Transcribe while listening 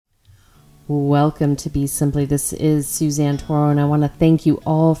Welcome to BeSimply. This is Suzanne Toro, and I want to thank you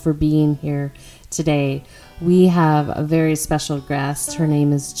all for being here today. We have a very special guest. Her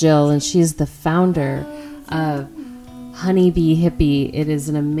name is Jill, and she is the founder of Honeybee Hippie. It is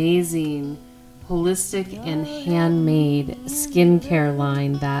an amazing holistic and handmade skincare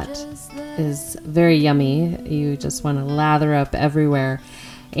line that is very yummy. You just want to lather up everywhere.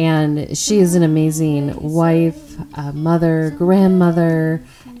 And she is an amazing wife, a mother, grandmother,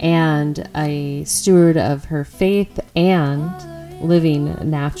 and a steward of her faith and living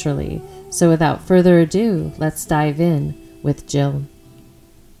naturally. So without further ado, let's dive in with Jill.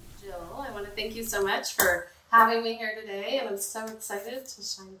 Jill, I want to thank you so much for having me here today, and I'm so excited to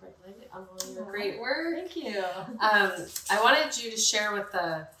shine a bright light on all your great work. Thank you. I wanted you to share with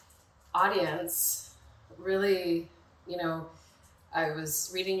the audience, really, I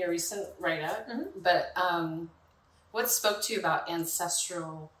was reading your recent write-up, but what spoke to you about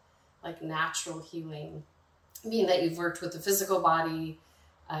ancestral, natural healing? Being that you've worked with the physical body,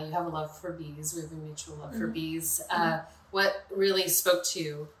 you have a love for bees, we have a mutual love for bees. What really spoke to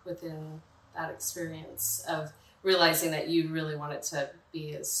you within that experience of realizing that you really wanted to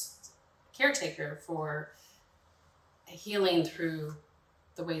be a caretaker for healing through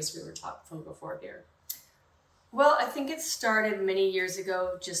the ways we were taught from before here? Well, I think it started many years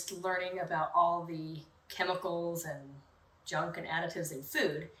ago, just learning about all the chemicals and junk and additives in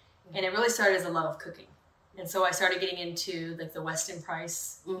food. And it really started as a love of cooking. And so I started getting into the Weston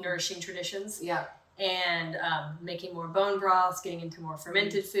Price nourishing traditions. Yeah. And making more bone broths, getting into more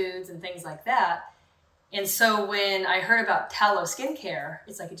fermented foods and things like that. And so when I heard about tallow skincare,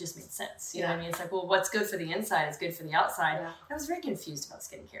 it's it just made sense. You know what I mean? It's well, what's good for the inside is good for the outside. Yeah. I was very confused about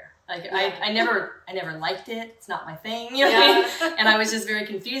skincare. I never liked it. It's not my thing. You know what I mean? And I was just very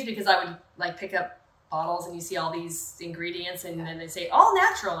confused because I would pick up bottles and you see all these ingredients and then they say all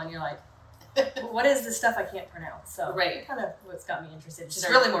natural and you're like, well, what is this stuff I can't pronounce? So kind of what's got me interested. It's just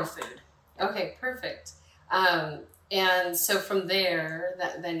really more food. Okay, perfect. And so from there,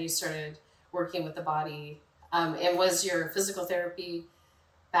 then you started working with the body. And was your physical therapy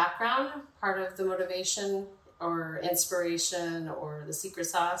background part of the motivation or inspiration or the secret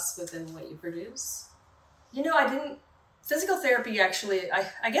sauce within what you produce? I didn't. Physical therapy, actually,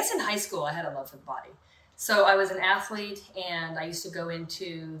 I guess in high school I had a love for the body. So I was an athlete and I used to go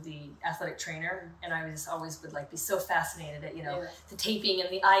into the athletic trainer and I was always would be so fascinated at, the taping and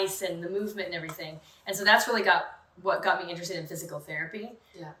the ice and the movement and everything. And so that's really what got me interested in physical therapy.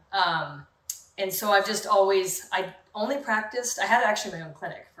 Yeah. And so I've just I only practiced, I had actually my own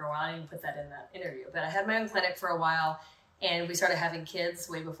clinic for a while. I didn't put that in that interview, but I had my own clinic for a while and we started having kids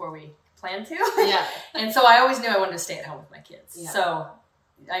way before we planned to. Yeah. And so I always knew I wanted to stay at home with my kids. Yeah. So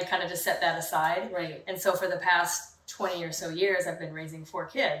I kind of just set that aside. Right. And so for the past 20 or so years, I've been raising 4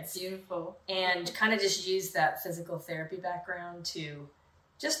 kids. Beautiful. And kind of just used that physical therapy background to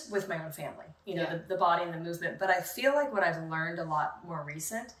just with my own family, the body and the movement. But I feel like what I've learned a lot more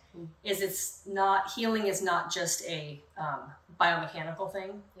recent is healing is not just a biomechanical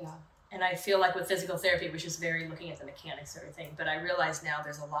thing. Yeah. And I feel like with physical therapy, it was just very looking at the mechanics of everything. But I realize now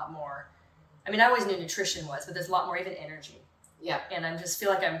there's a lot more. I mean, I always knew nutrition was, but there's a lot more even energy. Yeah. And I just feel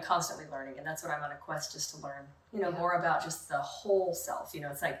like I'm constantly learning. And that's what I'm on a quest just to learn, more about just the whole self.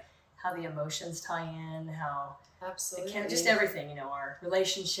 It's how the emotions tie in, how absolutely just everything, our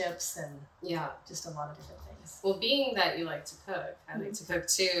relationships and just a lot of different things. Well, being that you like to cook, I like to cook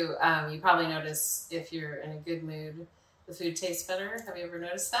too. You probably notice if you're in a good mood, the food tastes better. Have you ever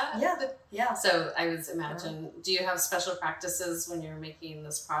noticed that? Yeah. Yeah. So I would imagine, do you have special practices when you're making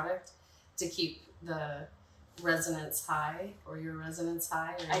this product to keep the resonance high or your resonance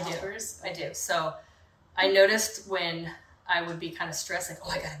high? Or your helpers? I do. So I noticed when I would be kind of stressed,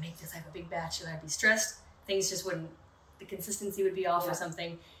 I got to make this, I have a big batch, and I'd be stressed. Things just the consistency would be off or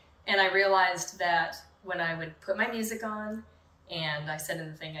something. And I realized that when I would put my music on and I said in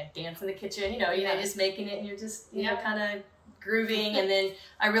the thing, I'd dance in the kitchen, you're just making it and you're just, kind of grooving. And then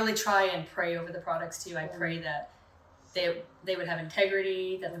I really try and pray over the products too. I pray that they would have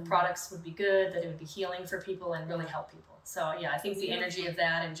integrity, that the products would be good, that it would be healing for people and really help people. So I think the energy of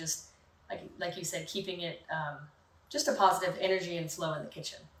that and just like you said, keeping it just a positive energy and flow in the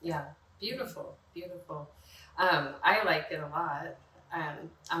kitchen. Yeah. Beautiful. Beautiful. I like it a lot.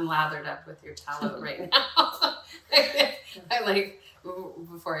 I'm lathered up with your tallow right now.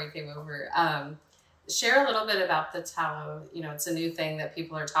 Before I came over, share a little bit about the tallow. It's a new thing that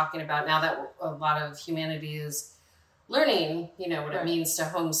people are talking about now that a lot of humanity is learning, what it means to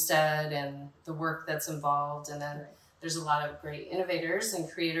homestead and the work that's involved. And then there's a lot of great innovators and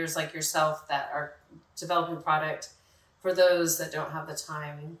creators like yourself that are developing product for those that don't have the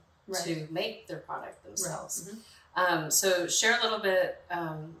time to make their product themselves. Right. So share a little bit,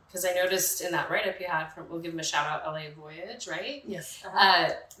 because I noticed in that write-up you had we'll give them a shout out, LA Voyage, right? Yes.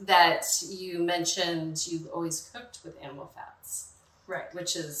 That you mentioned you always cooked with animal fats. Right.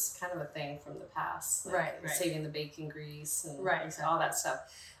 Which is kind of a thing from the past. Like right. saving the bacon grease and exactly. all that stuff.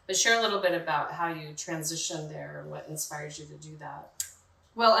 But share a little bit about how you transitioned there and what inspires you to do that.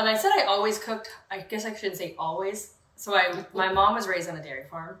 Well, and I said I always cooked. I guess I shouldn't say always. So my mom was raised on a dairy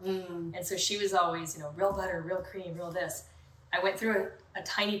farm. And so she was always, real butter, real cream, real this. I went through a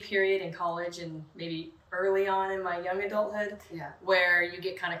tiny period in college and maybe early on in my young adulthood where you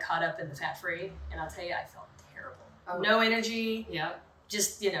get kind of caught up in the fat-free. And I'll tell you, I felt terrible. Oh. No energy. Yeah.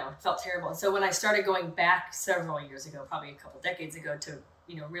 Just, felt terrible. And so when I started going back several years ago, probably a couple decades ago, to,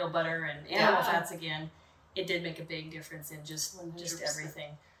 real butter and animal fats again, it did make a big difference in just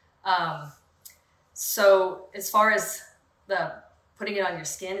everything. So as far as the putting it on your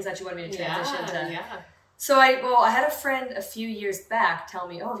skin, is that you wanted me to transition to? Yeah. So I had a friend a few years back tell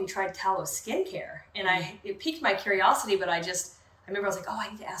me, oh, have you tried tallow skincare? And it piqued my curiosity, but I remember I was like, oh, I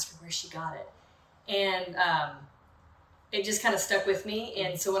need to ask her where she got it. And it just kind of stuck with me.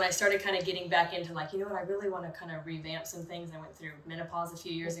 And so when I started kind of getting back into like, I really want to kind of revamp some things. I went through menopause a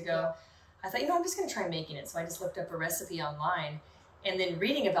few years ago. I thought, I'm just going to try making it. So I just looked up a recipe online, and then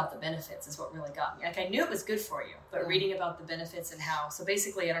reading about the benefits is what really got me. Like I knew it was good for you, but reading about the benefits and how. So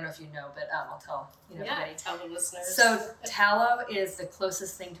basically, I don't know if you know, but I'll tell everybody. Tell the listeners. So tallow is the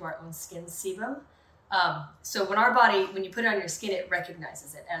closest thing to our own skin sebum. So when you put it on your skin, it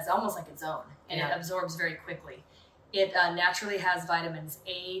recognizes it as almost like its own, and it absorbs very quickly. It naturally has vitamins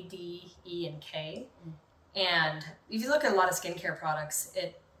A, D, E, and K. And if you look at a lot of skincare products,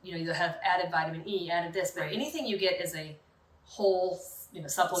 you'll have added vitamin E, added this, but anything you get as a whole,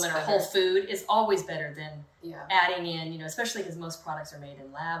 supplement or whole food is always better than adding in, especially because most products are made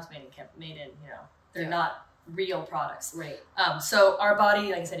in labs, made in they're not real products. Right. So our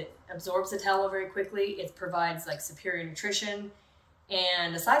body, like I said, it absorbs the tallow very quickly. It provides like superior nutrition.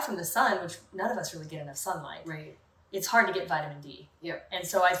 And aside from the sun, which none of us really get enough sunlight. Right. It's hard to get vitamin D. Yep. And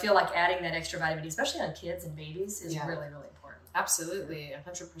so I feel like adding that extra vitamin D, especially on kids and babies, is really, really important. Absolutely,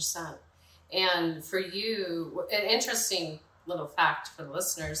 100%. And for you, an interesting little fact for the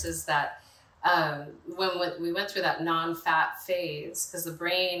listeners is that when we went through that non-fat phase, because the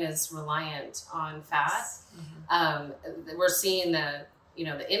brain is reliant on fat, we're seeing the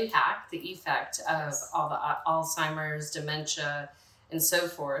impact, the effect of all the Alzheimer's, dementia, and so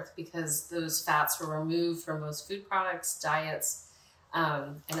forth, because those fats were removed from most food products, diets,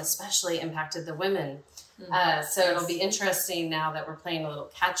 and especially impacted the women. So it'll be interesting now that we're playing a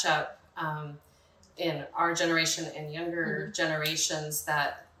little catch up in our generation and younger generations,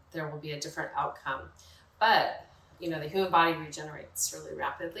 that there will be a different outcome. But, the human body regenerates really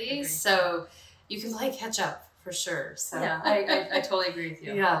rapidly. So you can play catch up for sure. So I totally agree with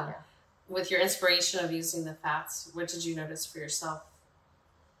you. Yeah. With your inspiration of using the fats, what did you notice for yourself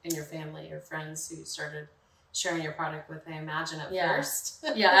in your family or friends who started sharing your product with, I imagine, at first?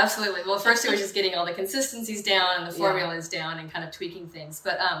 Yeah, absolutely. Well, first it was just getting all the consistencies down and the formulas down and kind of tweaking things.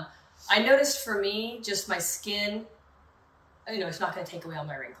 But I noticed for me, just my skin, it's not going to take away all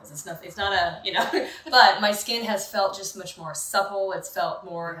my wrinkles. It's not but my skin has felt just much more supple. It's felt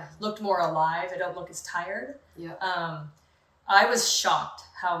looked more alive. I don't look as tired. Yeah. I was shocked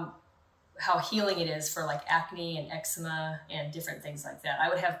how healing it is for like acne and eczema and different things like that. I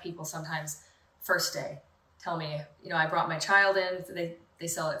would have people sometimes first day tell me, I brought my child in. They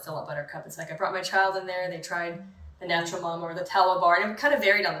sell it at Fill Up Buttercup. It's like I brought my child in there. They tried the Natural Mom or the tallow bar, and it kind of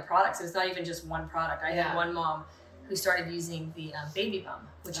varied on the products. It was not even just one product. I had one mom who started using the Baby Bum,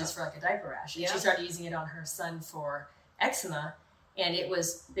 which is for like a diaper rash. And she started using it on her son for eczema, and it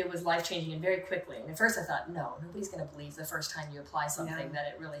was life-changing and very quickly. And at first I thought, no, nobody's going to believe the first time you apply something that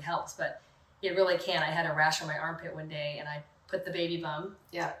it really helps, but it really can. I had a rash on my armpit one day, and I put the Baby Bum.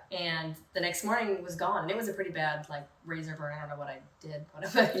 Yeah. And the next morning it was gone. And it was a pretty bad like razor burn. I don't know what I did.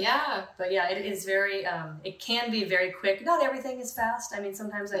 But yeah, it is very, it can be very quick. Not everything is fast. I mean,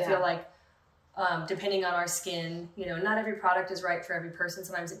 sometimes I feel like, depending on our skin, not every product is right for every person.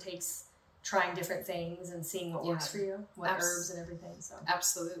 Sometimes it takes trying different things and seeing what works for you, what herbs and everything. So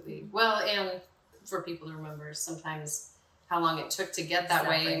absolutely. Well, and for people to remember sometimes how long it took to get that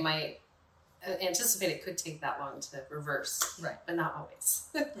way, you might anticipate it could take that long to reverse, but not always.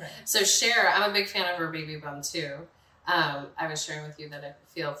 So share, I'm a big fan of her Baby Bum too. I was sharing with you that I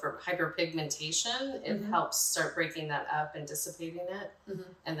feel for hyperpigmentation, it helps start breaking that up and dissipating it,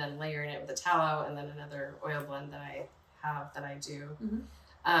 and then layering it with the tallow and then another oil blend that I do.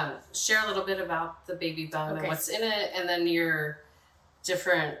 Share a little bit about the Baby Bum and what's in it, and then your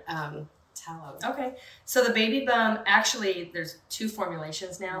different tallow. Okay. So the baby bum, actually, there's 2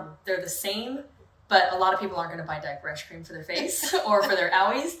 formulations now. They're the same, but a lot of people aren't going to buy diaper ice cream for their face or for their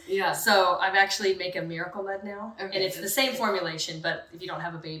owies. Yeah. So I've actually make a Miracle Mud now. Okay, and it's the same formulation, but if you don't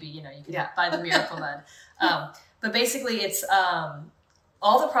have a baby, you can Yeah. buy the Miracle Mud. But basically it's,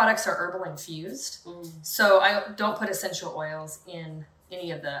 all the products are herbal infused. So I don't put essential oils in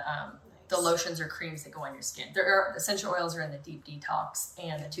any of the lotions or creams that go on your skin. Essential oils are in the deep detox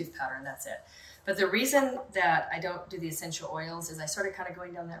and the tooth powder, and that's it. But the reason that I don't do the essential oils is I started kind of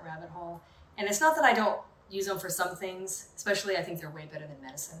going down that rabbit hole. And it's not that I don't use them for some things, especially I think they're way better than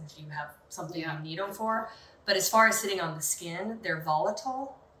medicine if you have something you need them for. But as far as sitting on the skin, they're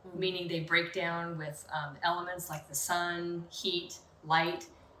volatile, meaning they break down with elements like the sun, heat, light.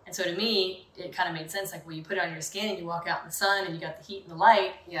 And so to me, it kind of made sense. Like, well, you put it on your skin and you walk out in the sun and you got the heat and the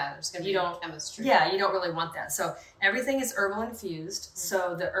light. Yeah, there's going to be chemistry. Yeah, you don't really want that. So everything is herbal infused.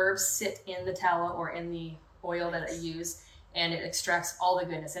 So the herbs sit in the tallow or in the oil that I use, and it extracts all the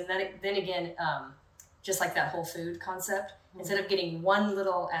goodness. And then again, just like that whole food concept, instead of getting one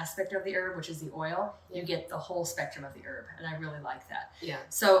little aspect of the herb, which is the oil, you get the whole spectrum of the herb. And I really like that. Yeah.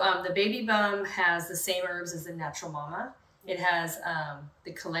 So the baby bum has the same herbs as the natural mama. It has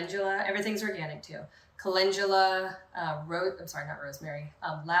the calendula. Everything's organic too. Calendula, rosemary,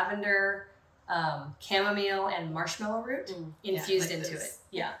 lavender, chamomile, and marshmallow root infused into it.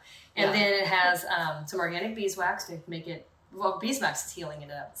 Yeah. And then it has some organic beeswax to make it, well, beeswax is healing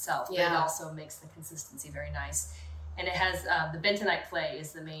in and of itself, but it also makes the consistency very nice. And it has the bentonite clay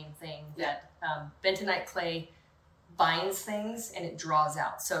is the main thing that bentonite clay binds things and it draws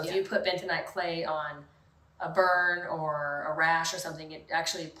out. So if you put bentonite clay on a burn or a rash or something, it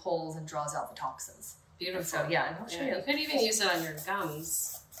actually pulls and draws out the toxins. Beautiful. So and I'll show you. You could even use it on your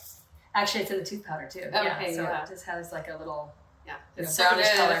gums. Actually, it's in the tooth powder too. Okay, so it just has like a little it's brownish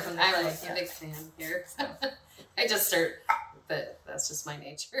so color from the clay. I'm a big fan here. So. I just start, but that's just my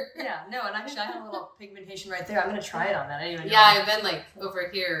nature. Yeah, no, and actually I have a little pigmentation right there. I'm gonna try it on that. I didn't even know. I've been like over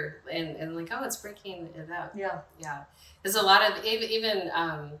here and like, oh, it's breaking it up. Yeah. There's a lot of even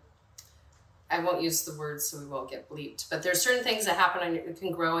I won't use the word so we won't get bleeped, but there's certain things that happen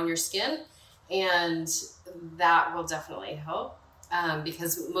can grow on your skin, and that will definitely help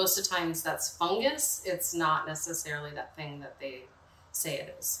because most of the times that's fungus. It's not necessarily that thing that they say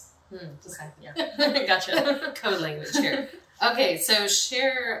it is. Okay, yeah. Gotcha. Code language here. Okay, so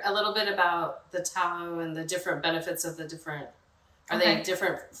share a little bit about the tallow and the different benefits of the different, are they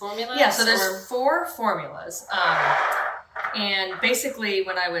different formulas? Yeah, so there's 4 formulas. And basically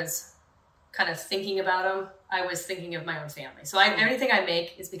when I was kind of thinking about them, I was thinking of my own family. So everything I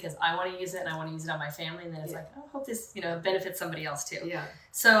make is because I want to use it and I want to use it on my family. And then it's like, oh, I hope this, benefits somebody else too. Yeah.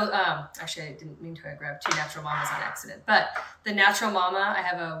 So actually, I didn't mean to. I grabbed 2 natural mamas on accident. But the natural mama, I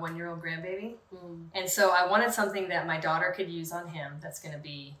have a 1-year-old grandbaby. And so I wanted something that my daughter could use on him that's going to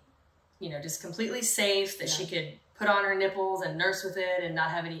be, just completely safe, that she could put on her nipples and nurse with it and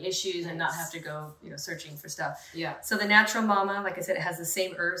not have any issues and not have to go, searching for stuff. Yeah. So the natural mama, like I said, it has the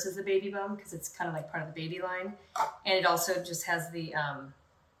same herbs as the baby bum because it's kind of like part of the baby line. And it also just has the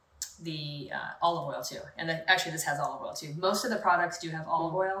olive oil too. And actually this has olive oil too. Most of the products do have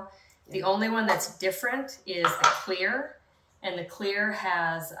olive oil. The only one that's different is the clear, and the clear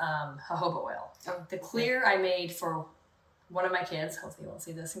has jojoba oil. The clear I made for one of my kids, hopefully you won't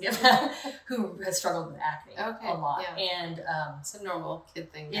see this and get that, who has struggled with acne a lot. Yeah. And it's a normal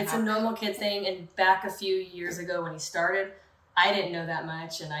kid thing. It's a normal kid thing. And back a few years ago when he started, I didn't know that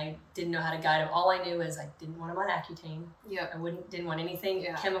much and I didn't know how to guide him. All I knew is I didn't want him on Accutane. I didn't want anything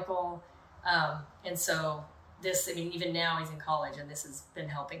chemical. And so this, even now he's in college and this has been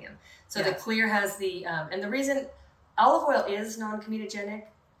helping him. So the clear has the, and the reason olive oil is non-comedogenic,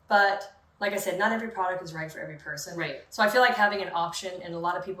 but like I said, not every product is right for every person. Right. So I feel like having an option, and a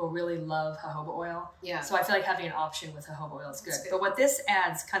lot of people really love jojoba oil. Yeah. So I feel like having an option with jojoba oil is good. But what this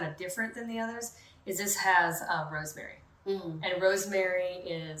adds kind of different than the others is this has rosemary. And rosemary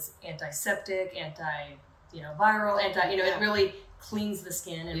is antiseptic, viral, it really cleans the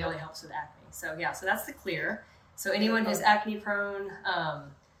skin and really helps with acne. So so that's the clear. So anyone who's acne prone,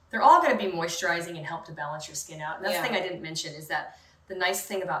 they're all going to be moisturizing and help to balance your skin out. And that's the thing I didn't mention is that the nice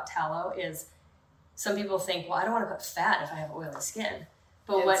thing about tallow is some people think, well, I don't want to put fat if I have oily skin.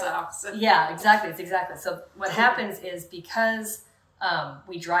 But it's the opposite. Yeah, exactly. It's exactly. So what happens is because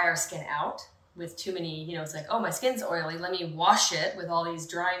we dry our skin out with too many, it's like, oh, my skin's oily. Let me wash it with all these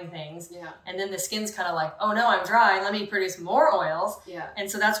drying things. Yeah. And then the skin's kind of like, oh, no, I'm dry. Let me produce more oils. Yeah.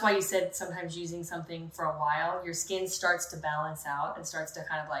 And so that's why you said sometimes using something for a while, your skin starts to balance out and starts to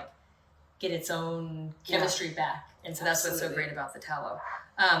kind of like get its own chemistry back. And so that's what's so great about the tallow.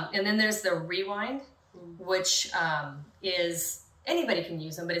 And then there's the Rewind, which is, anybody can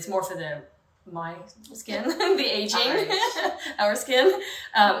use them, but it's more for my skin, the aging, our skin.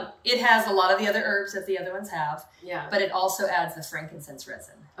 It has a lot of the other herbs that the other ones have, but it also adds the frankincense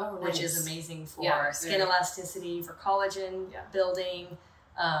resin, which is amazing for skin elasticity, for collagen building,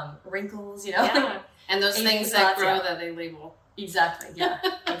 wrinkles, and those things that grow that they label. Exactly.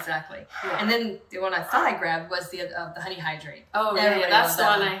 Exactly. And then the one I thought I grabbed was the Honey Hydrate. Oh, that's the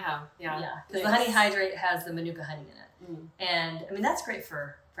one I have. Because the Honey Hydrate has the Manuka honey in it, and I mean that's great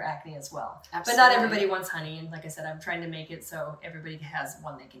for acne as well. Absolutely. But not everybody wants honey, and like I said, I'm trying to make it so everybody has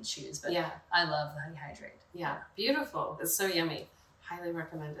one they can choose. But I love the Honey Hydrate. Yeah, beautiful. It's so yummy. Highly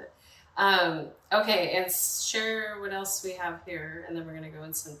recommend it. Okay, and share what else we have here, and then we're going to go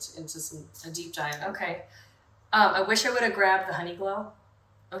into a deep dive. Okay. I wish I would have grabbed the Honey Glow,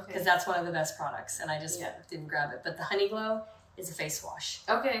 because that's one of the best products, and I just didn't grab it. But the Honey Glow is a face wash.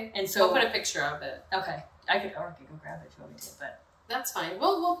 Okay. And so we'll put a picture of it. Okay. I could go grab it if you want me to, but that's fine.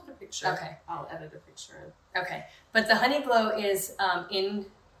 We'll put a picture. Okay. I'll edit a picture in. Okay. But the Honey Glow is in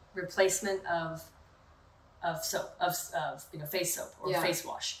replacement of soap, of face soap or face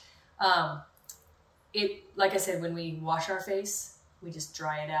wash. It, like I said, when we wash our face, we just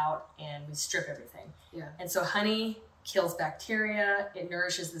dry it out and we strip everything. Yeah. And so honey kills bacteria. It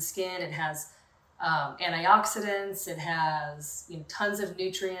nourishes the skin. It has antioxidants. It has tons of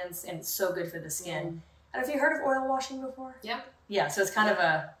nutrients, and it's so good for the skin. And have you heard of oil washing before? Yeah. Yeah. So it's kind of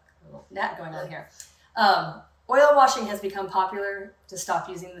a little gnat going on here. Oil washing has become popular to stop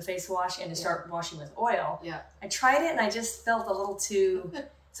using the face wash and to start washing with oil. Yeah. I tried it and I just felt a little too.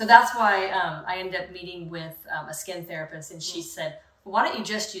 So that's why I ended up meeting with a skin therapist, and she said, well, why don't you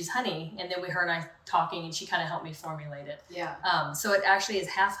just use honey? And then her and I talking, and she kind of helped me formulate it. Yeah. So it actually is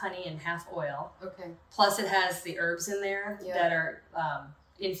half honey and half oil. Okay. Plus it has the herbs in there that are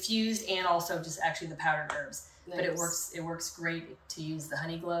infused, and also just actually the powdered herbs. Nice. But it works great to use the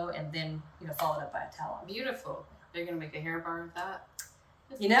Honey Glow and then follow it up by a tallow. Beautiful. They're gonna make a hair bar with that.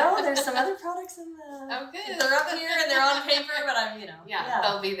 There's some other products in the. Oh, good. They're up here and they're on paper, but I'm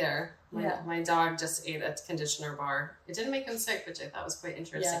they'll be there. My dog just ate a conditioner bar. It didn't make him sick, which I thought was quite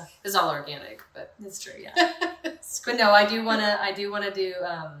interesting. Yeah. It's all organic, but it's true. Yeah. But no, I do wanna do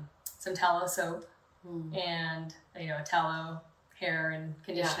some tallow soap and a tallow hair and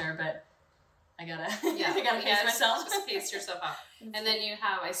conditioner, but I gotta pace myself. Just pace yourself out. And then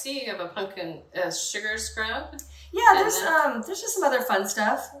I see you have a pumpkin sugar scrub. Yeah, there's just some other fun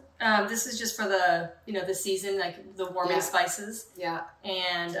stuff. This is just for the the season, like the warming spices. Yeah.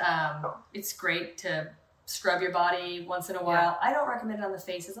 And it's great to scrub your body once in a while. I don't recommend it on the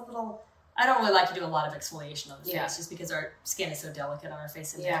face. It's a little. I don't really like to do a lot of exfoliation on the face just because our skin is so delicate on our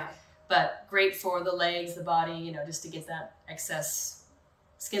face and neck. But great for the legs, the body, just to get that excess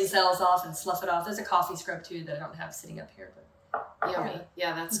skin cells off and slough it off. There's a coffee scrub too that I don't have sitting up here, but yummy.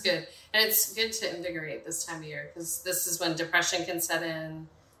 Yeah, that's good. And it's good to invigorate this time of year, because this is when depression can set in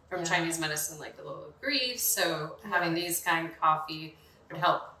from Chinese medicine, like a little grief. So having these kind of coffee would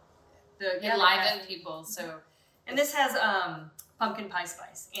help enliven people. So, and this has pumpkin pie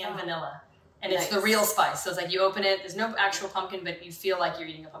spice and vanilla. And it's the real spice. So it's like you open it, there's no actual pumpkin, but you feel like you're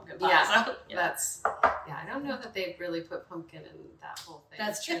eating a pumpkin pie. Yeah, so, I don't know that they really put pumpkin in that whole thing.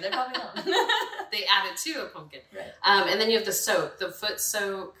 That's true. They probably don't. They added to a pumpkin. Right. And then you have the soap, the foot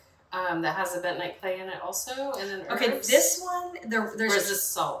soak that has the bentonite clay in it also. And then herbs. Okay, this one, there's or is this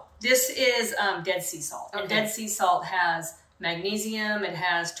salt? This is Dead Sea salt. Okay. And Dead Sea salt has magnesium. It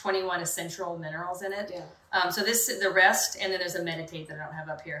has 21 essential minerals in it. Yeah. So the rest, and then there's a meditate that I don't have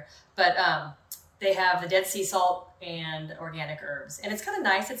up here. But they have the Dead Sea salt and organic herbs. And it's kind of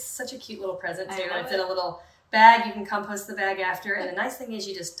nice. It's such a cute little present too. It's in a little bag. You can compost the bag after. And the nice thing is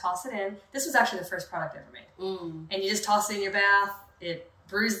you just toss it in. This was actually the first product I ever made. And you just toss it in your bath. It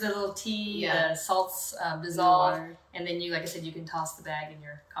brews the little tea. The salts dissolve. And then like I said, you can toss the bag in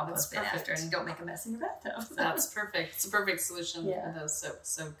your compost bin after, and don't make a mess in your bathtub. So. That's perfect. It's a perfect solution for those soaps.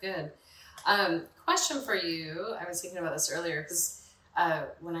 So good. Question for you. I was thinking about this earlier because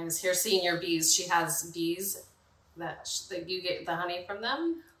when I was here seeing your bees, she has bees that you get the honey from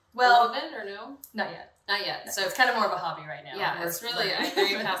them. Well, a little bit or no? Not yet. Not yet. So it's kind of more of a hobby right now. Yeah, it's really, I'm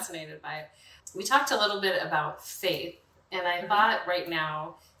very fascinated by it. We talked a little bit about faith, and I thought right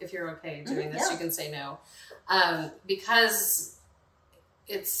now, if you're okay doing this, you can say no. Because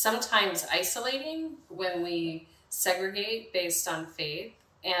it's sometimes isolating when we segregate based on faith.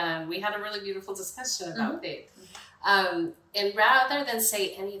 And we had a really beautiful discussion about faith. And rather than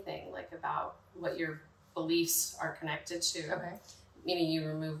say anything like about what your beliefs are connected to, meaning you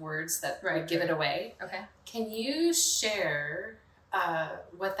remove words that would give it away. Okay. Can you share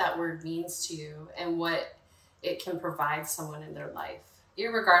what that word means to you and what it can provide someone in their life,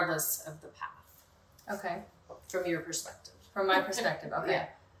 irregardless of the path? Okay. From your perspective. From my perspective, okay.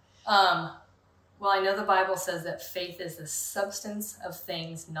 Yeah. Well, I know the Bible says that faith is the substance of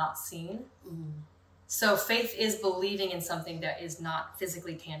things not seen. Mm-hmm. So faith is believing in something that is not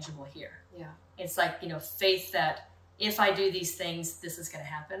physically tangible here. Yeah. It's like, faith that if I do these things, this is going to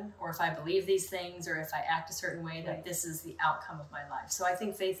happen. Or if I believe these things, or if I act a certain way, that this is the outcome of my life. So I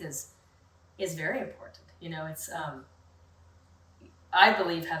think faith is very important. It's, I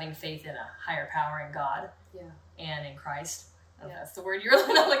believe having faith in a higher power in God and in Christ. That's the word you're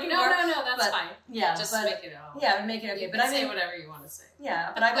not looking for. No, that's fine. Yeah, just make it out. Yeah, make it okay. But say whatever you want to say.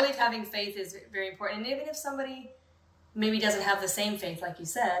 Yeah, but I believe having faith is very important. And even if somebody maybe doesn't have the same faith, like you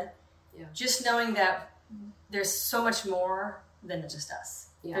said, just knowing that there's so much more than just us.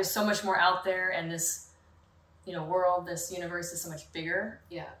 Yeah. There's so much more out there, and this, world, this universe is so much bigger.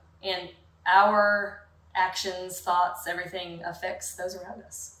 Yeah. And our actions, thoughts, everything affects those around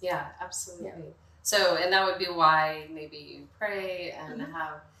us. Yeah, absolutely. Yeah. So, and that would be why maybe you pray and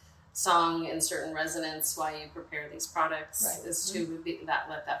have song in certain resonance while you prepare these products, is to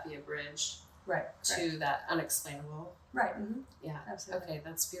let that be a bridge to that unexplainable. Right. Mm-hmm. Yeah. Absolutely. Okay,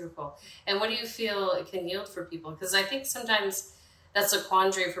 that's beautiful. And what do you feel it can yield for people? Because I think sometimes that's a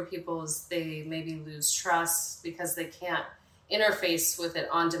quandary for people, is they maybe lose trust because they can't interface with it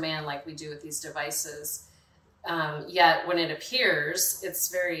on demand like we do with these devices. Yet when it appears, it's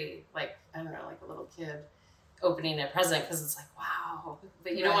very like a little kid opening a present, because it's like, wow,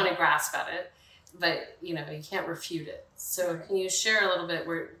 but you don't want to grasp at it, but you can't refute it. So can you share a little bit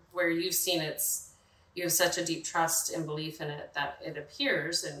where you've seen you have such a deep trust and belief in it that it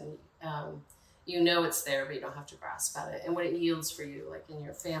appears, and it's there, but you don't have to grasp at it, and what it yields for you, like in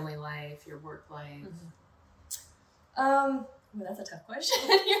your family life, your work life? That's a tough question.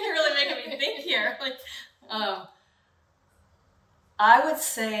 You're really making me think here. I would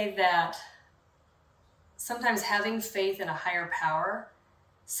say that sometimes having faith in a higher power,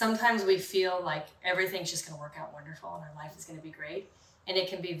 sometimes we feel like everything's just going to work out wonderful and our life is going to be great. And it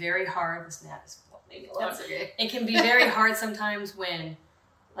can be very hard. This mat is maybe a lot. Okay. It can be very hard sometimes when,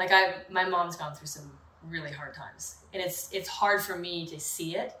 my mom's gone through some really hard times, and it's hard for me to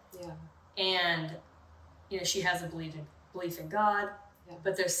see it. Yeah. And she has a belief in God,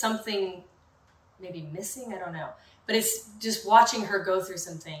 but there's something maybe missing. I don't know. But it's just watching her go through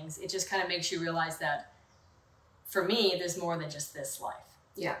some things. It just kind of makes you realize that for me, there's more than just this life.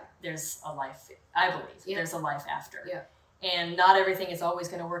 Yeah. There's a life, I believe. Yeah. There's a life after. Yeah. And not everything is always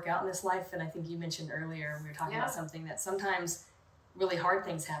going to work out in this life. And I think you mentioned earlier, we were talking about something, that sometimes really hard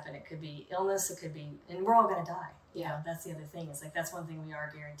things happen. It could be illness. It could be, and we're all going to die. Yeah. That's the other thing. It's like, that's one thing we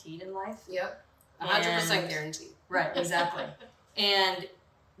are guaranteed in life. Yep. 100% guaranteed. Right. Exactly. And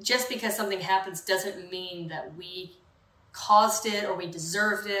just because something happens doesn't mean that we caused it, or we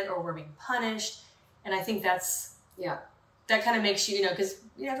deserved it, or we're being punished. And I think that kind of makes you, because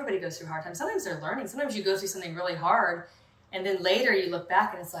everybody goes through hard times. Sometimes they're learning. Sometimes you go through something really hard, and then later you look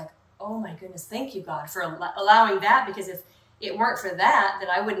back and it's like, oh my goodness, thank you, God, for allowing that, because if it weren't for that, then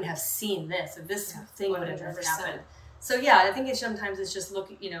I wouldn't have seen this, or this thing would have never happened. So I think sometimes it's just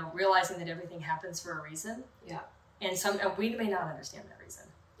realizing that everything happens for a reason. Yeah. And we may not understand that reason.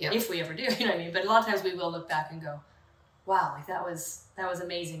 Yep. If we ever do, you know what I mean? But a lot of times we will look back and go, wow, that was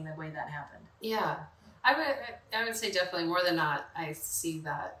amazing the way that happened. Yeah. I would say definitely more than not, I see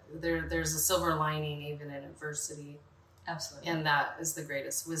that there's a silver lining even in adversity. Absolutely. And that is the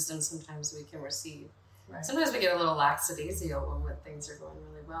greatest wisdom sometimes we can receive. Right. Sometimes we get a little lackadaisical when things are going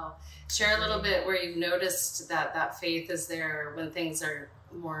really well. Share a little bit where you've noticed that faith is there when things are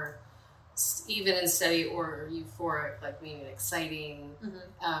more even and steady or euphoric, like meaning exciting.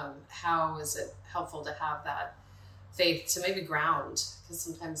 Mm-hmm. How is it helpful to have that faith to maybe ground? Because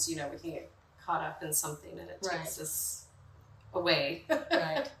sometimes, we can get caught up in something and it takes us away.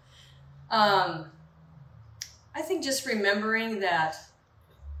 Right. I think just remembering that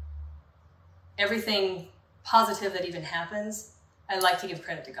everything positive that even happens, I like to give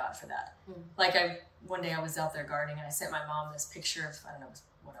credit to God for that. One day I was out there gardening and I sent my mom this picture of, I don't know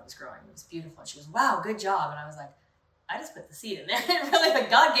what I was growing. It was beautiful. And she goes, wow, good job. And I was like, I just put the seed in there. Really,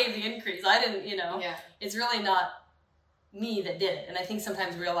 God gave the increase. I didn't, it's really not me that did it. And I think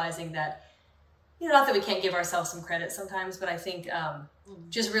sometimes realizing that, not that we can't give ourselves some credit sometimes, but I think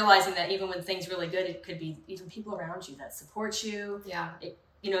just realizing that even when things really good, it could be even people around you that support you. Yeah.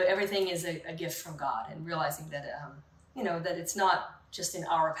 Everything is a gift from God, and realizing that, that it's not just in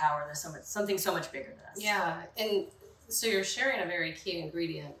our power. There's something so much bigger than us. Yeah. And So you're sharing a very key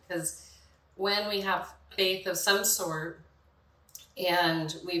ingredient, because when we have faith of some sort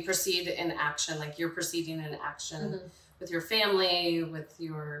and we proceed in action, like you're proceeding in action with your family, with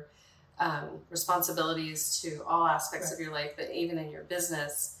your responsibilities to all aspects of your life, but even in your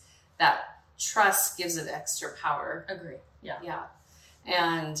business, that trust gives it extra power. Agree. Yeah. Yeah.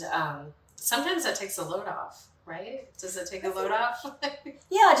 And sometimes that takes a load off, right? Does it take a load off?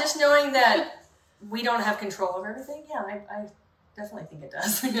 Yeah, just knowing that we don't have control over everything. Yeah, I definitely think it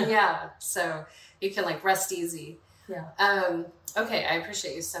does. Yeah. So you can like rest easy. Yeah. Okay. I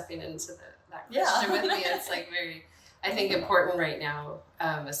appreciate you stepping into that question with me. It's like very, I think, important right now,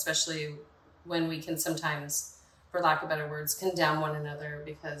 especially when we can sometimes, for lack of better words, condemn one another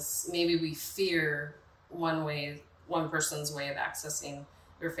because maybe we fear one person's way of accessing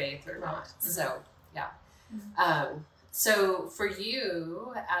their faith or not. So, yeah. So for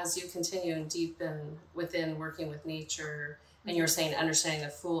you, as you continue and deepen within working with nature, and you're saying understanding the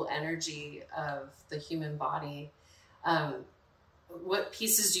full energy of the human body, what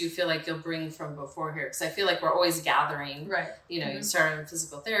pieces do you feel like you'll bring from before here? Because I feel like we're always gathering. Right. You know, you started in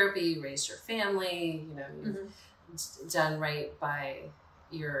physical therapy, you raised your family, you know, you've done right by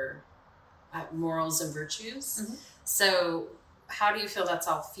your morals and virtues. So how do you feel that's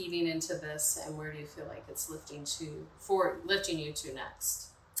all feeding into this, and where do you feel like it's lifting you to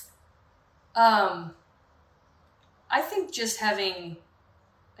next? I think just having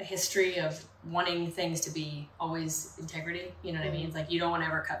a history of wanting things to be always integrity, you know what I mean? It's like you don't want to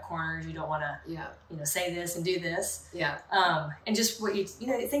ever cut corners, you don't want to, you know, say this and do this. Yeah. And just what you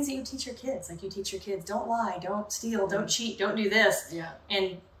know, things that you teach your kids, like you teach your kids, don't lie, don't steal, don't cheat, don't do this. Yeah.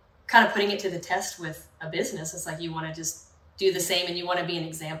 And kind of putting it to the test with a business, it's like you want to just do the same and you want to be an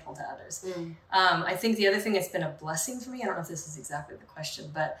example to others. I think the other thing that's been a blessing for me, I don't know if this is exactly the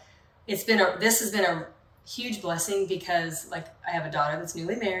question, but this has been a huge blessing because like I have a daughter that's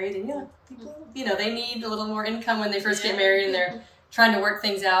newly married, and people, they need a little more income when they first get married and they're trying to work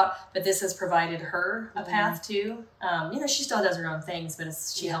things out, but this has provided her a path too. She still does her own things, but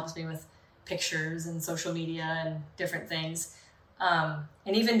she helps me with pictures and social media and different things. And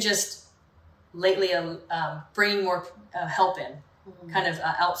even just lately bringing more help in, kind of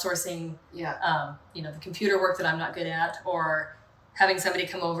outsourcing, the computer work that I'm not good at, or having somebody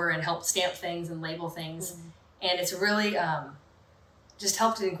come over and help stamp things and label things. And it's really just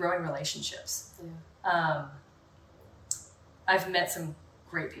helped in growing relationships. I've met some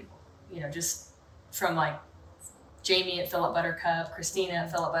great people, just from like Jamie at Philip Buttercup, Christina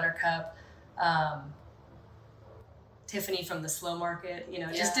at Philip Buttercup, Tiffany from the Slow Market,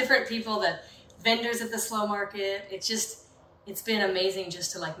 just different people, vendors at the Slow Market. It's been amazing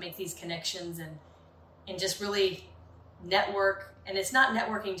just to like make these connections and just really network. And it's not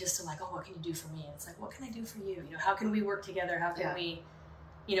networking just to like, oh, what can you do for me? It's like, what can I do for you? How can we work together? How can we,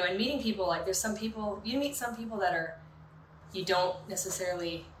 and meeting people, like there's some people, you meet some people that you don't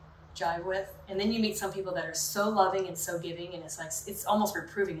necessarily jive with. And then you meet some people that are so loving and so giving. And it's like, it's almost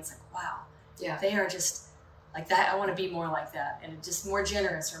reproving. It's like, wow, they are just like that. I want to be more like that, and just more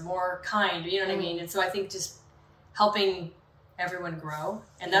generous or more kind, you know what I mean? And so I think just helping everyone grow.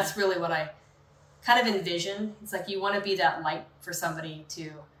 And that's really what I kind of envision. It's like you want to be that light for somebody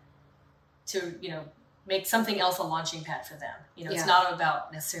to make something else a launching pad for them. It's not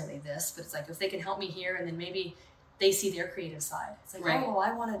about necessarily this, but it's like if they can help me here, and then maybe they see their creative side. It's like, oh, well,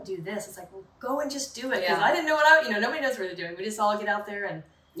 I want to do this. It's like, well, go and just do it, because I didn't know nobody knows what they're doing. We just all get out there and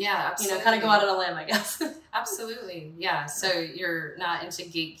absolutely. kind of go out on a limb, I guess. Absolutely, yeah. So you're not into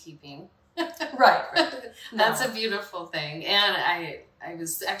gatekeeping. Right. That's a beautiful thing. And I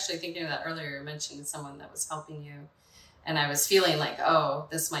was actually thinking of that earlier. You mentioned someone that was helping you, and I was feeling like, oh,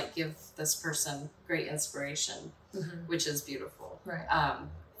 this might give this person great inspiration, which is beautiful. Right.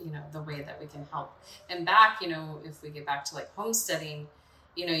 The way that we can help. And back, if we get back to like homesteading,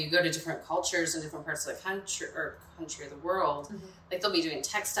 you go to different cultures in different parts of the country of the world. Like they'll be doing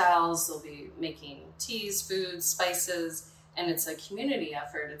textiles, they'll be making teas, foods, spices, and it's a community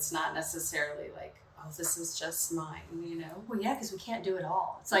effort. It's not necessarily like, oh, this is just mine, Well, yeah, because we can't do it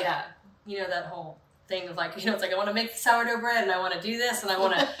all. It's like, that whole thing of like, it's like I want to make sourdough bread and I want to do this and I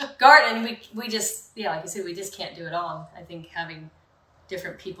want to garden. And we just, like you said, we just can't do it all. I think having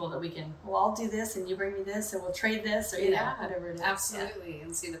different people that we can, well, I'll do this and you bring me this and we'll trade this, or, whatever it is. Absolutely.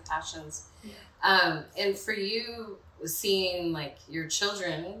 And see the passions. And for you, seeing like your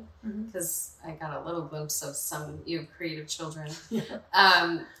children, because I got a little glimpse of you have creative children.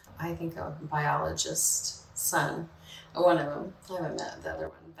 I think a biologist son, one of them. I haven't met the other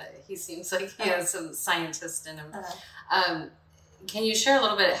one, but he seems like he has some scientist in him. can you share a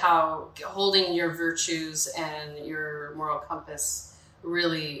little bit how holding your virtues and your moral compass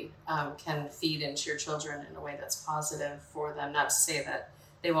really can feed into your children in a way that's positive for them? Not to say that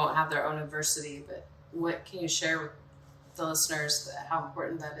they won't have their own adversity, but what can you share with the listeners how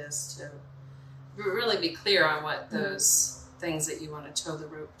important that is to really be clear on what those things that you want to toe the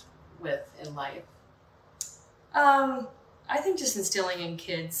rope with in life? I think just instilling in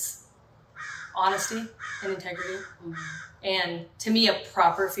kids honesty and integrity, and to me, a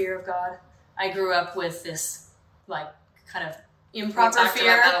proper fear of God. I grew up with this like kind of improper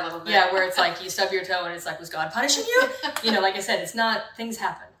fear, about that a little bit. Yeah, where it's like you stub your toe and it's like, was God punishing you? You know, like I said, it's not, things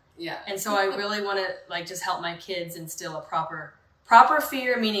happen. Yeah. And so I really want to like just help my kids instill a proper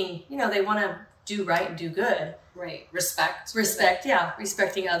fear, meaning, you know, they want to do right and do good. Right. Respect, yeah.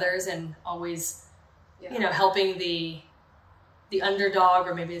 Respecting others and always, you know, helping the underdog,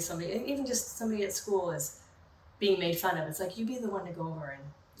 or maybe somebody, even just somebody at school is being made fun of. It's like, you be the one to go over and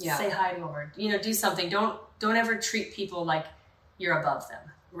say hi to them, or, you know, do something. Don't ever treat people like you're above them.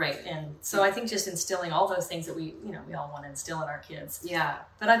 Right. And so I think just instilling all those things that we all want to instill in our kids. Yeah.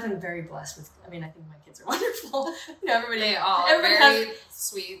 But I've been very blessed with, I mean, I think my kids are wonderful. You know, everybody very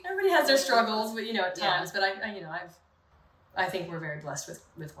sweet. Everybody has their struggles, but, you know, at times, but I think we're very blessed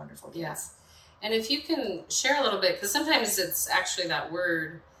with wonderful kids. Yeah. And if you can share a little bit, because sometimes it's actually that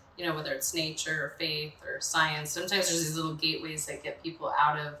word, you know, whether it's nature or faith or science, sometimes there's these little gateways that get people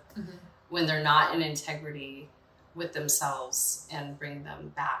out of when they're not in integrity with themselves and bring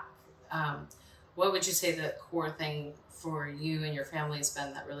them back. What would you say the core thing for you and your family has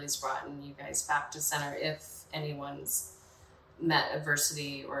been that really has brought you guys back to center if anyone's met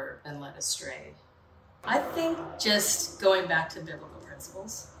adversity or been led astray? I think just going back to biblical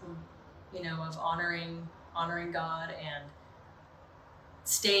principles, you know, of honoring God and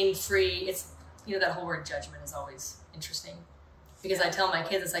staying free. It's, you know, that whole word judgment is always interesting. Because I tell my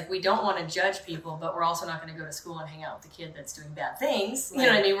kids, it's like, we don't want to judge people, but we're also not going to go to school and hang out with the kid that's doing bad things. You know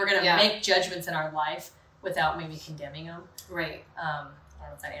what I mean? We're going to make judgments in our life without maybe condemning them. Right. I don't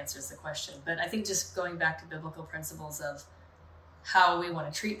know if that answers the question, but I think just going back to biblical principles of how we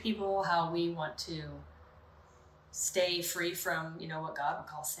want to treat people, how we want to stay free from, you know, what God would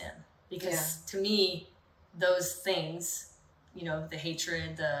call sin. Because to me, those things, you know, the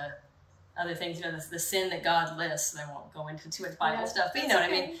hatred, the other things, you know, the sin that God lists, and I won't go into too much Bible stuff, but you know what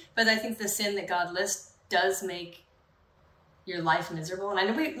I mean? But I think the sin that God lists does make your life miserable. And I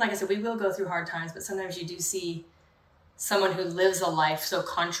know, like I said, we will go through hard times, but sometimes you do see someone who lives a life so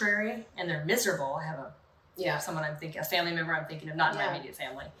contrary and they're miserable. I have someone a family member I'm thinking of, not my immediate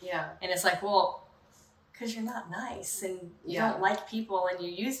family. Yeah. And it's like, well, because you're not nice and you don't like people and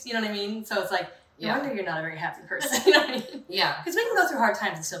you know what I mean? So it's like, no wonder you're not a very happy person. You know what I mean? Yeah. Because we can go through hard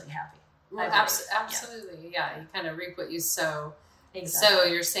times and still be happy. Well, absolutely. Yeah. You kind of reap what you sow. Exactly. So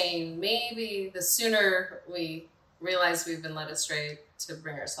you're saying maybe the sooner we realize we've been led astray to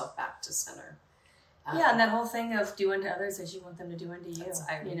bring ourselves back to center. And that whole thing of do unto others as you want them to do unto you.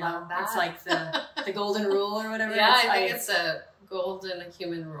 I love that. It's like the golden rule or whatever. Yeah, I think it's a golden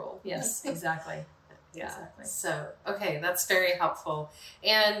human rule. Yes, exactly. Yeah. Exactly. So, okay, that's very helpful.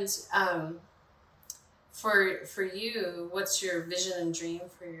 And for you, what's your vision and dream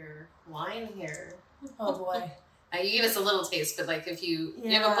for your line here? Oh boy. You gave us a little taste, but like if you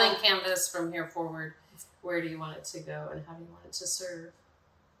have a blank canvas from here forward, where do you want it to go and how do you want it to serve?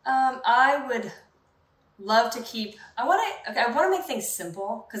 I would love to keep, I want to make things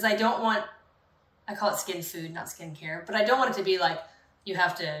simple because I call it skin food, not skin care, but I don't want it to be like you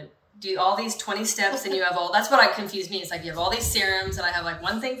have to do all these 20 steps and you have that's what confused me. It's like you have all these serums and I have like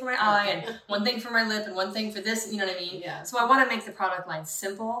one thing for my eye and one thing for my lip and one thing for this, you know what I mean? Yeah. So I want to make the product line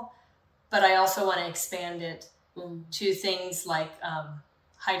simple, but I also want to expand it to things like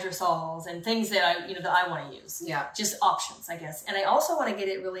hydrosols and things that I want to use. Yeah. Just options, I guess. And I also want to get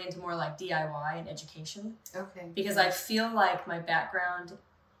it really into more like DIY and education. Okay. Because I feel like my background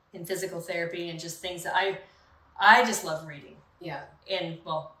in physical therapy and just things that I just love reading. Yeah. And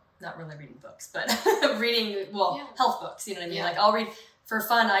not really reading books, but reading, health books, you know what I mean? Yeah. Like I'll read, for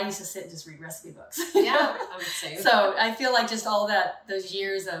fun, I used to sit and just read recipe books. Yeah, I would say. So I feel like just all those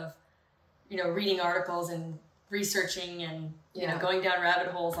years of, reading articles and researching and, going down rabbit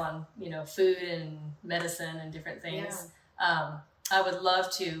holes on, food and medicine and different things. Yeah. I would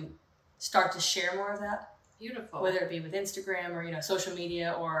love to start to share more of that. Beautiful. Whether it be with Instagram or, social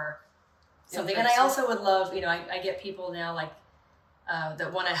media or something. And I also would love, I get people now like,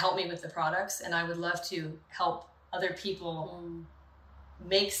 that want to help me with the products, and I would love to help other people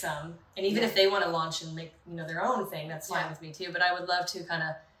make some. And even if they want to launch and make their own thing, that's fine with me too. But I would love to kind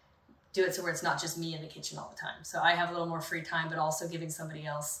of do it so where it's not just me in the kitchen all the time. So I have a little more free time, but also giving somebody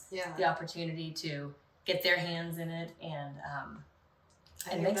else the opportunity to get their hands in it and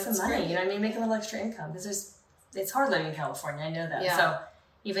make some money. Great. You know what I mean? Make a little extra income, because it's hard living in California. I know that. Yeah. So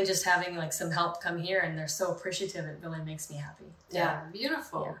even just having like some help come here, and they're so appreciative, it really makes me happy. Yeah,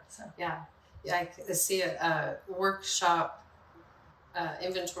 beautiful. Yeah, so. Yeah, I see a workshop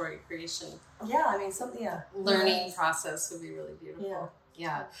inventory creation. Yeah, I mean, learning process would be really beautiful.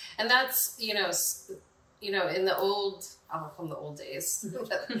 Yeah, and that's in the old, I'll call them the old days.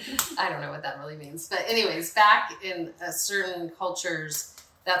 I don't know what that really means, but anyways, back in certain cultures,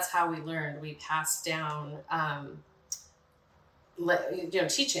 that's how we learned. We passed down.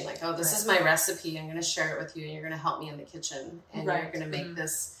 Teaching like, oh, this is my recipe. I'm going to share it with you, and you're going to help me in the kitchen, and you're going to make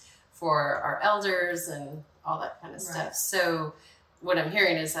this for our elders and all that kind of stuff. So what I'm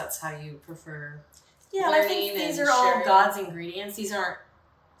hearing is that's how you prefer. Yeah, I think these are all God's ingredients. These aren't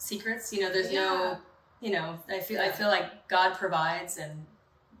secrets. There's no. I feel like God provides, and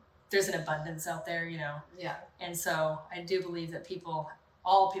there's an abundance out there. Yeah. And so I do believe that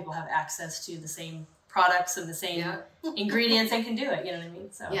all people have access to the same products and the same ingredients and can do it. You know what I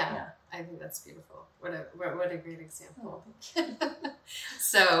mean? So I think that's beautiful. What a great example.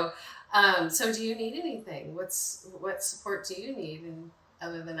 So do you need anything? What support do you need? And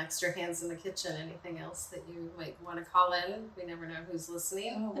other than extra hands in the kitchen, anything else that you might want to call in? We never know who's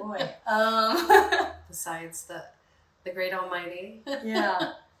listening. Oh boy. Besides the great Almighty.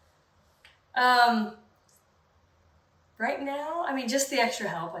 Yeah. Right now, I mean, just the extra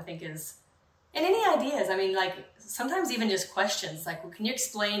help I think is. And any ideas? I mean, like sometimes even just questions, like, well, can you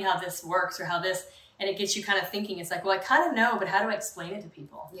explain how this works or how this, and it gets you kind of thinking. It's like, well, I kind of know, but how do I explain it to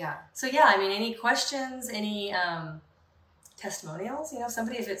people? Yeah. So I mean, any questions, any testimonials?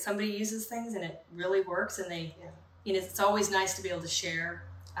 If somebody uses things and it really works, and they, it's always nice to be able to share.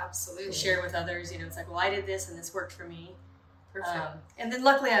 Absolutely. Share with others. It's like, well, I did this and this worked for me. Perfect. And then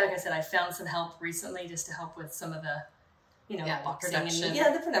luckily, like I said, I found some help recently just to help with some of the. Boxing production.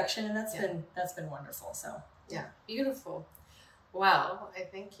 And the production, and that's been wonderful. So beautiful. Well, I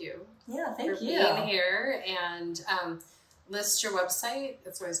thank you. Yeah, thank for you being here, and list your website.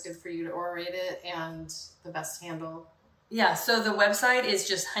 It's always good for you to orate it, and the best handle. Yeah, so the website is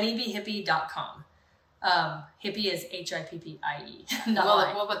just honeybeehippie.com. Hippie is HIPPIE.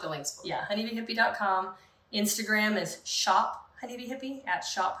 We'll put the links below. Yeah, honeybeehippie.com. Instagram is shop honeybeehippie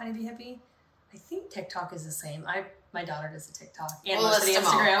 @shop honeybeehippie. I think TikTok is the same. My daughter does a TikTok and list the them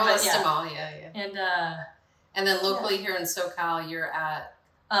Instagram. All. List them all. Yeah. And then locally here in SoCal, you're at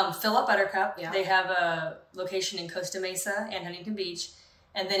Philip Buttercup. Yeah. They have a location in Costa Mesa and Huntington Beach,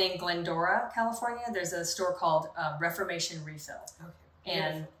 and then in Glendora, California, there's a store called Reformation Refill. Okay.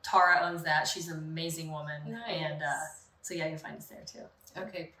 And Tara owns that. She's an amazing woman. Nice. And so you'll find us there too.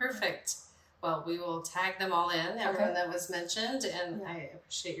 Okay, perfect. Well, we will tag them all in, everyone that was mentioned, and I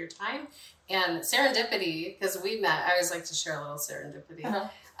appreciate your time. And serendipity, because we met, I always like to share a little serendipity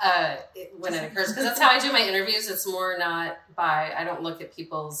when it occurs, because that's how I do my interviews. It's more not I don't look at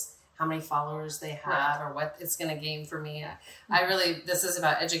people's, how many followers they have or what it's going to gain for me. This is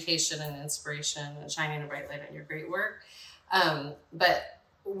about education and inspiration and shining a bright light on your great work. But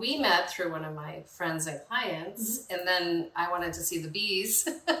we met through one of my friends and clients, and then I wanted to see the bees.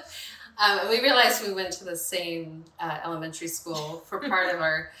 And we realized we went to the same elementary school for part of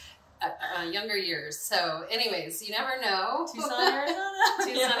our younger years. So anyways, you never know.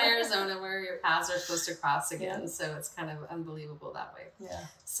 Tucson, Arizona, where your paths are supposed to cross again. Yeah. So it's kind of unbelievable that way. Yeah.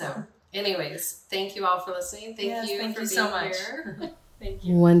 So anyways, thank you all for listening. Thank you for being so much. here. Thank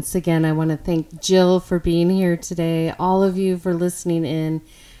you. Once again, I want to thank Jill for being here today, all of you for listening in,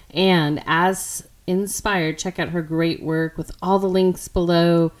 and as inspired, check out her great work with all the links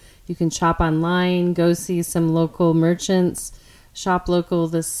below. You can shop online, go see some local merchants, shop local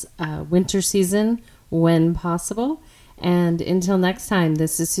this winter season when possible. And until next time,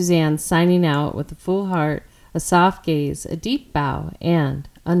 this is Suzanne signing out with a full heart, a soft gaze, a deep bow, and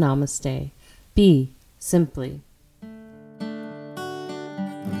a namaste. Be simply.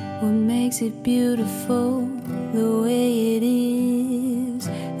 What makes it beautiful, the way it is,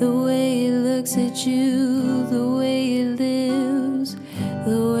 the way it looks at you, the way it lives,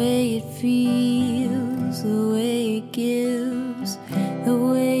 the way it feels, the way it gives, the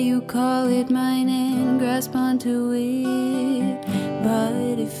way you call it mine and grasp onto it.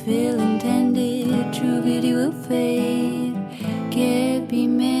 But if ill-intended, true beauty will fade, can't be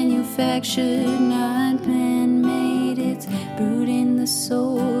manufactured, not man-made. It's brewed in the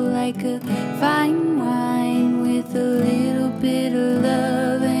soul like a fine wine with a little bit of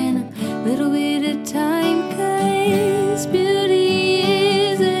love and a little bit of time. 'Cause beauty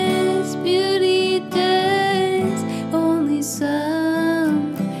is as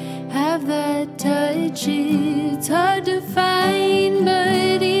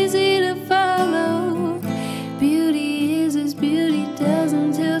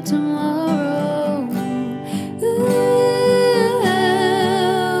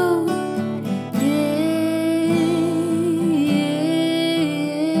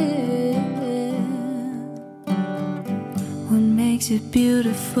it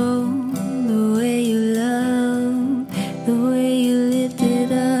beautiful, the way you love, the way you lift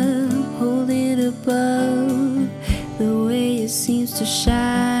it up, hold it above, the way it seems to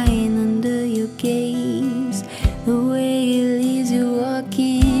shine under your gaze, the way it leaves you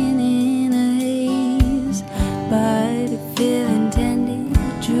walking in a haze. But if ill-intended,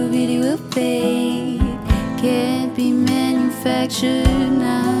 true beauty will fade, can't be manufactured,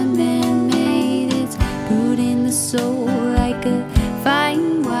 not man-made. It's brewed in the soul like a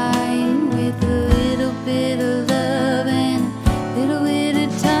fine wine, with a little bit of love and a little bit of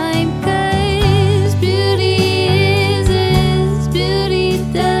time. 'Cause beauty is as beauty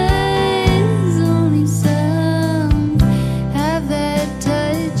does, only some have that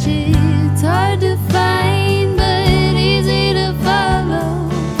touch. It's hard to find but easy to follow.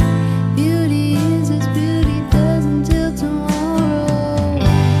 Beauty is as beauty does until tomorrow.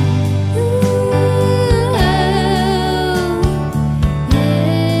 Ooh,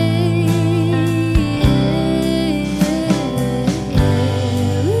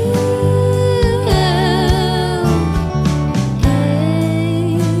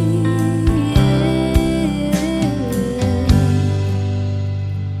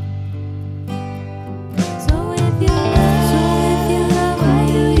 So if you love, why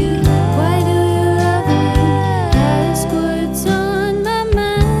do you love me? Ask what's on my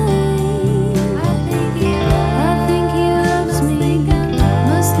mind. I think he loves me.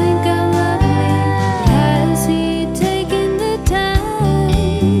 Must think I'm lovely. Has he taken the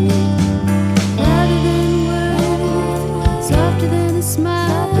time? Louder than words, softer than a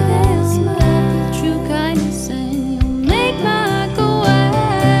smile. True kindness, and you'll make my heart go wild.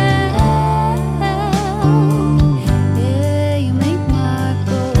 Yeah, you make my heart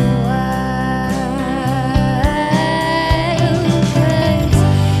go wild. 'Cause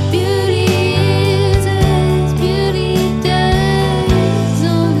beauty is as beauty does,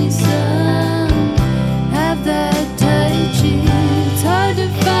 only some have that touch. It's hard to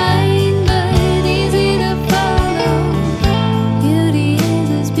find but easy to follow. Beauty is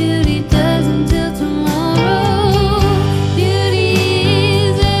as beauty does until tomorrow. Beauty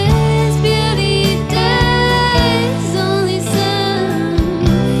is as beauty does, only some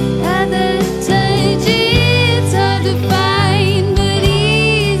have that touch. It's hard to find but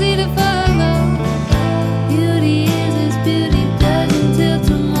easy to follow. Beauty is as beauty does until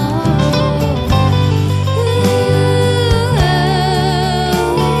tomorrow.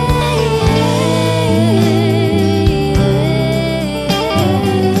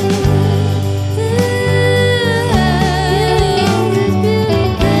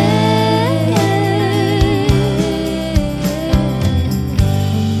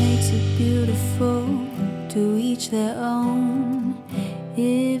 What makes it beautiful? To each their own.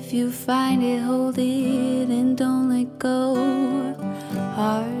 If you find it, hold it and don't let go.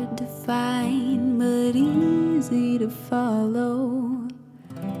 Hard to find but easy to follow.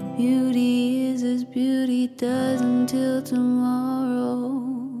 Beauty is as beauty does until tomorrow.